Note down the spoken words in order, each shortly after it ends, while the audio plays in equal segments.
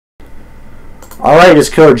Alright, it's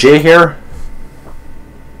Killer J here.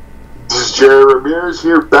 This is Jerry Ramirez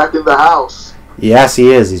here, back in the house. Yes,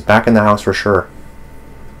 he is. He's back in the house for sure.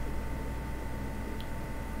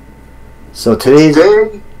 So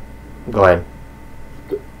today, go ahead.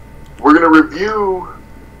 We're going to review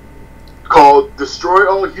called Destroy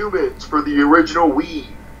All Humans for the original Wii.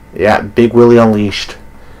 Yeah, Big Willy Unleashed.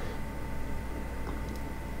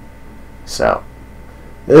 So,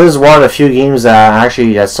 this is one of the few games that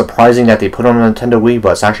actually, it's surprising that they put on a Nintendo Wii,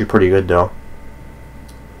 but it's actually pretty good though.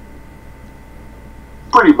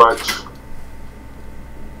 Pretty much.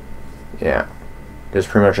 Yeah. It's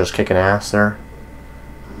pretty much just kicking ass there.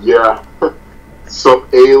 Yeah. Some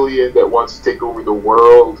alien that wants to take over the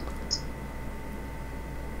world.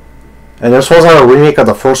 And this was a remake of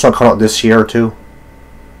the first one coming out this year too.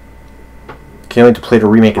 Can't wait to play the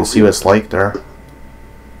remake and see what it's like there.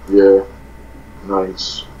 Yeah.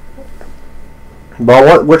 Nice.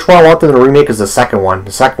 But which one I want them to remake is the second one.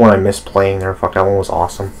 The second one I missed playing there. Fuck, that one was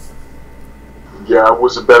awesome. Yeah,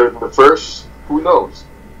 was it better than the first? Who knows?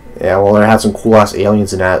 Yeah, well, it had some cool ass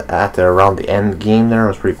aliens in that around the end game there. It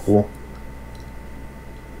was pretty cool.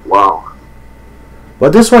 Wow.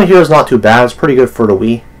 But this one here is not too bad. It's pretty good for the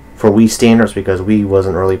Wii, for Wii standards, because Wii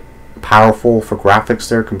wasn't really powerful for graphics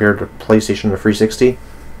there compared to PlayStation and 360.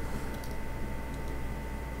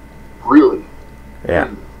 Really?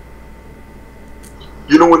 Yeah.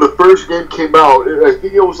 You know, when the first game came out, I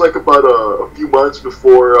think it was like about a few months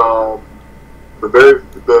before the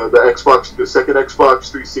Xbox, the second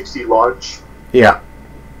Xbox 360 launch. Yeah.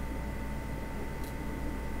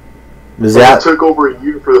 It took over a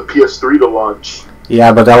year for the PS3 to launch.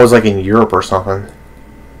 Yeah, but that was like in Europe or something.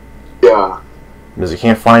 Yeah. Because you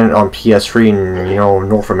can't find it on PS3 in, you know,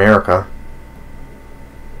 North America.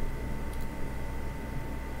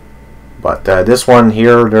 But this one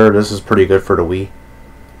here, this is pretty good for the Wii.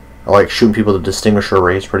 I like shooting people to Distinguisher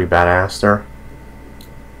Ray. It's pretty badass there.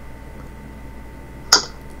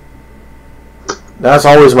 That's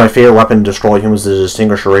always my favorite weapon to destroy humans, the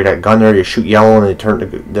Distinguisher Ray. That gun there, you shoot yellow and they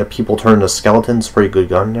the people turn into skeletons. Pretty good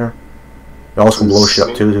gun there. It also can blow shit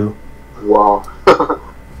up too. Wow.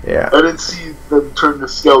 Yeah. I didn't see them turn into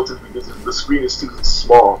skeletons because the screen is too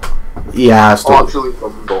small. Yeah, it's actually,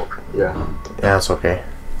 yeah. Yeah, it's okay.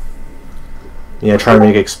 Yeah, try to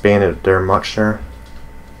make it expanded there much there.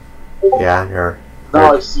 Yeah, you're.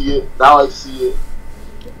 Now I see it. Now I see it.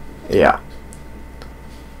 Yeah.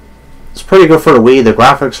 It's pretty good for the Wii. The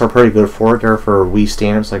graphics are pretty good for it there for Wii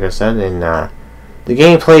standards, like I said. And the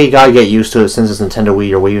gameplay, you gotta get used to it since it's Nintendo Wii.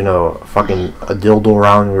 You're waving a dildo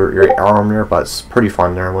around your arm there, but it's pretty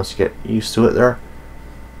fun there once you get used to it there.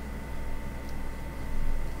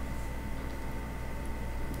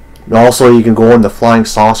 And also, you can go in the flying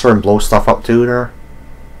saucer and blow stuff up too there.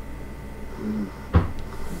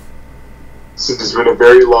 Since it's been a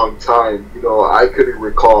very long time, you know, I couldn't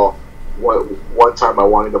recall one time I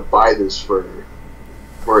wanted to buy this for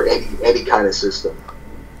any kind of system.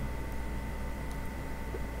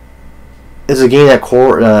 It's a game that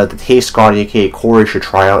the Taste Scott, aka Corey, should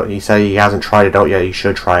try out. He said he hasn't tried it out yet. He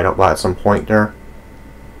should try it out at some point there.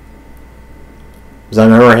 Because I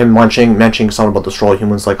remember him mentioning something about Destroy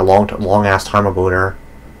Humans like a long ass time ago there.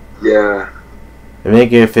 Yeah. I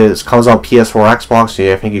think if it comes on PS4, Xbox,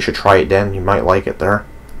 yeah, I think you should try it then. You might like it there.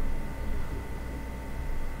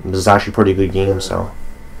 This is actually a pretty good game, so.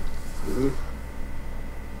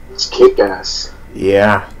 It's kick-ass.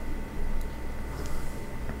 Yeah.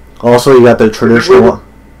 Also, you got the traditional.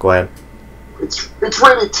 Go ahead. It's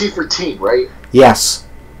rated T for teen, right? Yes.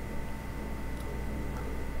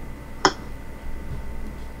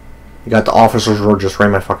 You got the officers who just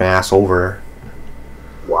ran my fucking ass over.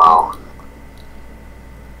 Wow.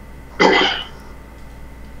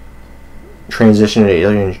 Transition to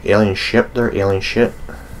alien ship there, alien shit.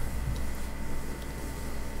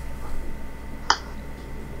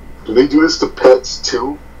 Do they do this to pets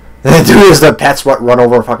too? They do this to pets, what, run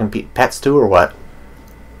over fucking pets too, or what?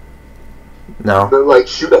 No. They like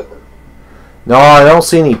shoot at them. No, I don't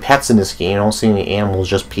see any pets in this game. I don't see any animals,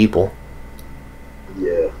 just people.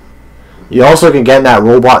 Yeah. You also can get in that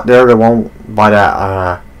robot there, the one by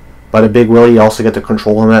that by the Big Willy. You also get to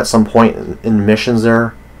control him at some point in missions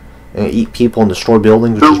there, and eat people and destroy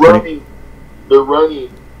buildings. They're running. They're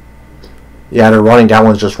running. Yeah, they're running. That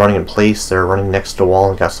one's just running in place. They're running next to the wall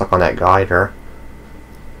and got stuck on that guy there.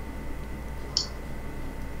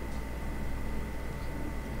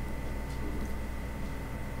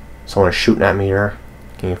 Someone's shooting at me there.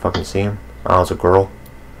 Can you fucking see him? Oh, it's a girl.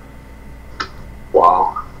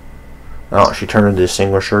 Wow. Oh, she turned into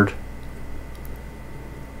Distinguished.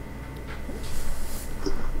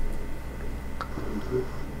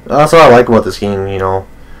 That's what I like about this game, you know.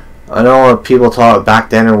 I know people thought back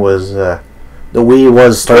then it was, the Wii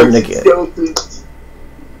was starting to get... Skeletons.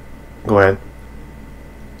 Go ahead.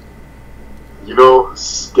 You know,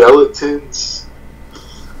 skeletons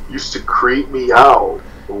used to creep me out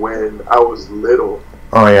when I was little.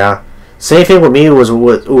 Oh, yeah. Same thing with me was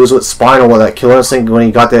with Spinal, with that killer instinct when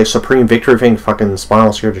he got that Supreme Victory thing. Fucking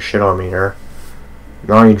Spinal scared the shit out of me there.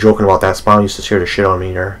 Not even joking about that. Spinal used to scare the shit out of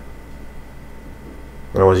me there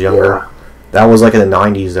when I was younger. Yeah. That was like in the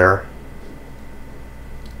 90s there.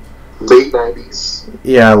 Late 90s.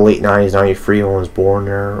 Yeah, late 90s, 93 when I was born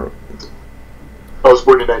there. I was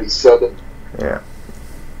born in 97. Yeah.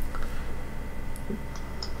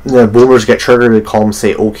 The boomers get triggered, they call them,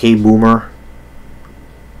 say, okay boomer.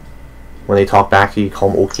 When they talk back to you, call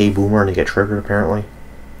them okay boomer and they get triggered apparently.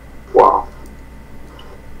 Wow.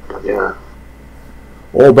 Yeah.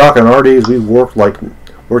 Oh, back in our days we worked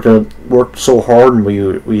so hard and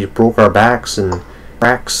we broke our backs and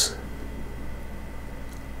cracks.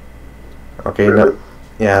 Okay, Really?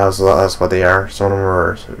 Yeah, that's what they are. Some of them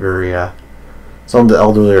are very some of the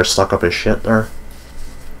elderly are stuck up as shit there.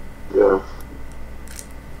 Yeah.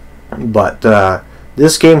 But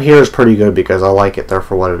this game here is pretty good because I like it there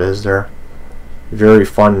for what it is there. Very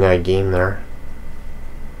fun game there.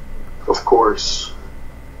 Of course.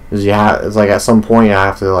 Cause it's like at some point I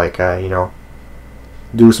have to like you know,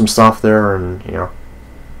 do some stuff there, and you know,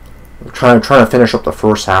 I'm trying to finish up the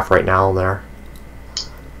first half right now there.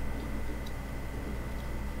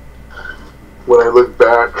 When I look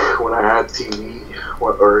back, when I had TV,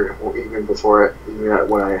 or even before,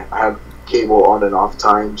 when I had cable on and off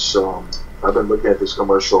times, I've been looking at this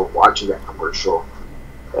commercial, watching that commercial,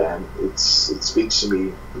 and it speaks to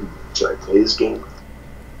me. Should I play this game?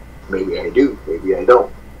 Maybe I do. Maybe I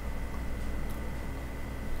don't.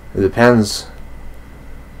 It depends.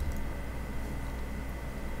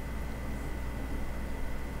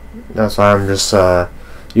 That's why I'm just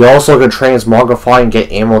you also can transmogrify and get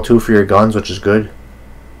ammo too for your guns, which is good.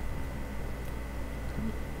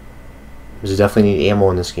 Because you definitely need ammo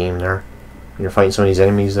in this game there. When you're fighting some of these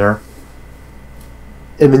enemies there.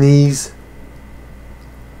 Enemies.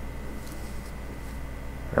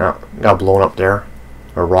 Oh, got blown up there.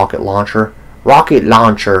 A rocket launcher. Rocket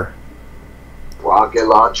launcher. Rocket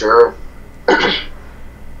launcher.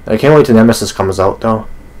 I can't wait till Nemesis comes out though.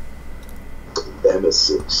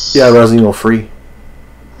 Nemesis. Yeah, Resident Evil 3.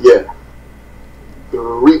 Yeah. The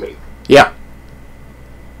remake. Yeah.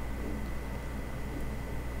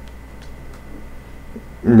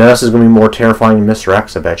 Nemesis is going to be more terrifying than Mr.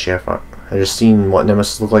 X, I bet you. I just seen what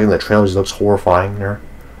Nemesis looked like in the trailers. He looks horrifying there.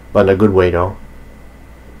 But in a good way, though.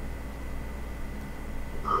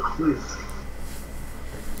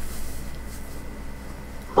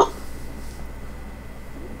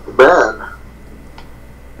 Man.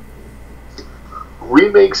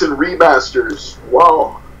 Remakes and remasters.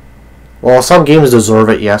 Wow. Well, some games deserve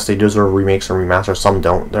it. Yes, they deserve remakes and remasters. Some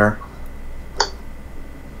don't there.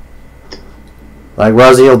 Like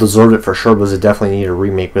Resident Evil deserved it for sure, because it definitely needed a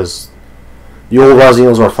remake. Because the old Resident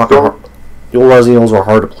Evils are fucking hard. The old Resident Evils are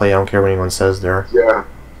hard to play. I don't care what anyone says there. Yeah.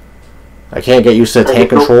 I can't get used to the tank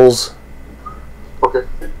controls. Okay.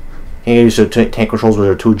 Can't get used to tank controls where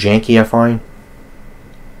they're too janky, I find.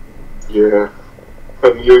 Yeah.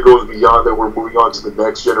 And the year goes beyond that. We're moving on to the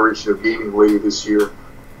next generation of gaming later this year.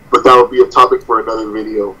 But that will be a topic for another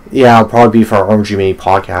video. Yeah, it'll probably be for our RMG mini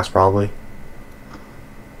podcast, probably.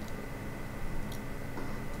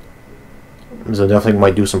 So definitely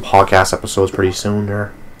might do some podcast episodes pretty soon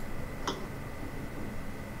there.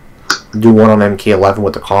 Do one on MK11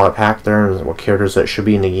 with the Combat Pack there, and what characters that should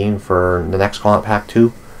be in the game for the next Combat Pack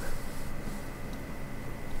too.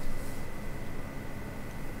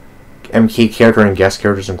 MK character and guest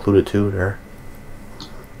characters included too there.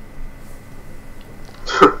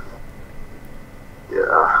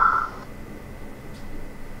 Yeah.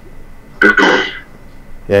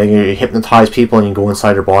 Yeah, you hypnotize people and you go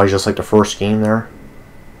inside their bodies just like the first game there.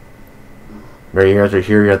 Where you have to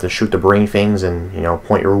you have to shoot the brain things and, you know,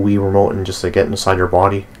 point your Wii remote and just to get inside your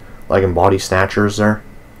body. Like in Body Snatchers there.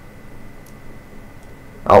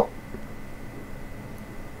 Oh.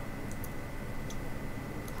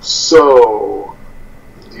 So,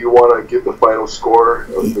 do you want to give the final score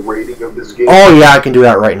of the rating of this game? Oh yeah, I can do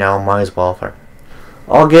that right now. Might as well.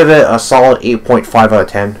 I'll give it a solid 8.5 out of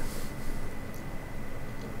 10.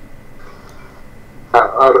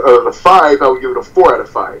 Out of a 5, I would give it a 4 out of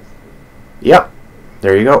 5. Yep.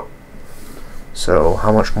 There you go. So,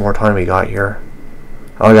 how much more time we got here?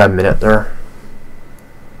 Oh, I got a minute there.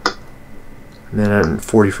 Minute and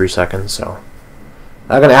 43 seconds, so.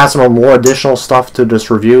 I'm gonna add some more additional stuff to this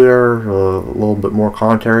review there, a little bit more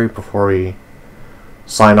commentary before we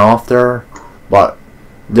sign off there. But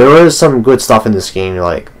there is some good stuff in this game.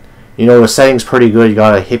 Like, you know, the setting's pretty good. You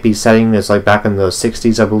got a hippie setting. It's like back in the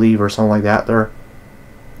 60s, I believe, or something like that there,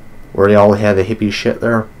 where they all had the hippie shit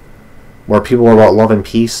there, where people were about love and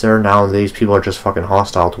peace there. Nowadays, people are just fucking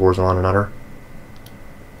hostile towards one another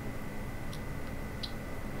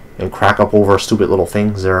and crack up over stupid little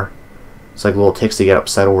things there. It's like little ticks to get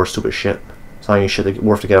upset over stupid shit. It's not any shit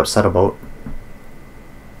worth to get upset about.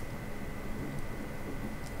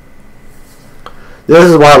 This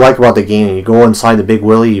is what I like about the game. You go inside the big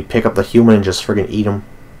Willy, you pick up the human and just friggin' eat him.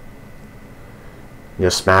 You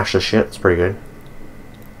just smash the shit. It's pretty good.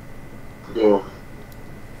 Yeah.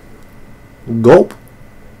 Gulp.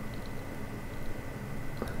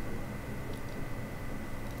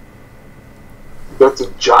 That's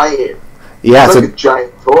a giant. Yeah, it's like a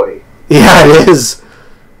giant toy. Yeah, it is.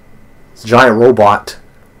 It's a giant robot.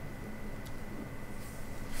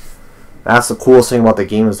 That's the coolest thing about the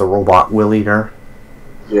game is the robot Willy there.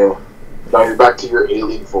 Yeah. Now you're back to your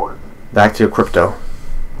alien form. Back to your crypto.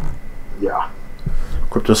 Yeah.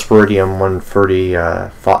 Cryptosporidium 130,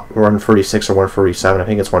 136 or 137. I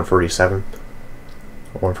think it's 137.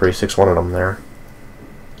 136, one of them there.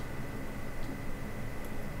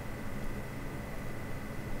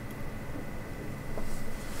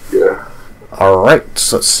 Yeah. Alright,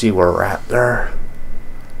 so let's see where we're at there.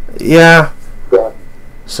 Yeah.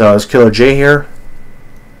 So it's Killer J here.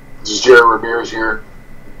 This is Jared Ramirez here.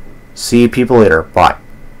 See you people later. Bye.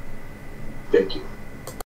 Thank you.